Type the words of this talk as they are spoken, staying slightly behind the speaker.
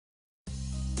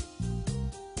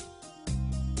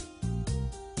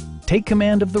Take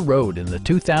command of the road in the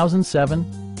 2007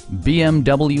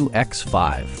 BMW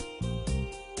X5.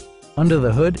 Under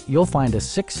the hood, you'll find a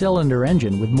 6-cylinder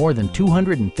engine with more than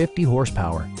 250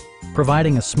 horsepower,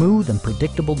 providing a smooth and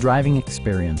predictable driving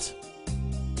experience.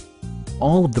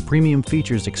 All of the premium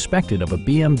features expected of a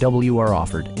BMW are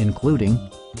offered, including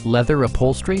leather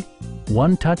upholstery,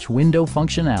 one-touch window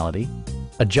functionality,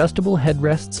 adjustable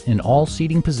headrests in all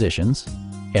seating positions,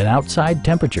 an outside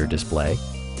temperature display,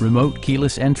 remote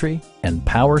keyless entry, and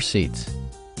power seats.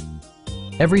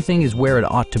 Everything is where it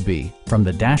ought to be, from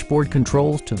the dashboard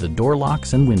controls to the door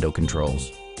locks and window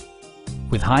controls.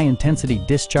 With high-intensity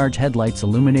discharge headlights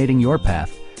illuminating your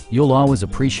path, you'll always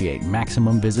appreciate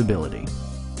maximum visibility.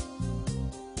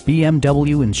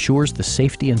 BMW ensures the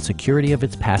safety and security of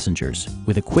its passengers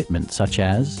with equipment such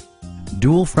as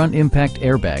dual front impact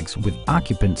airbags with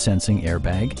occupant sensing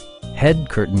airbag, head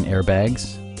curtain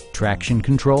airbags, traction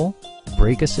control,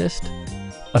 brake assist,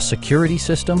 a security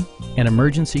system, an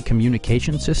emergency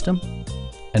communication system,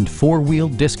 and 4-wheel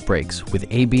disc brakes with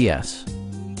ABS.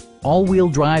 All-wheel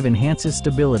drive enhances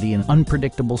stability in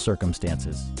unpredictable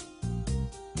circumstances.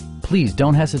 Please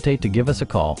don't hesitate to give us a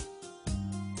call.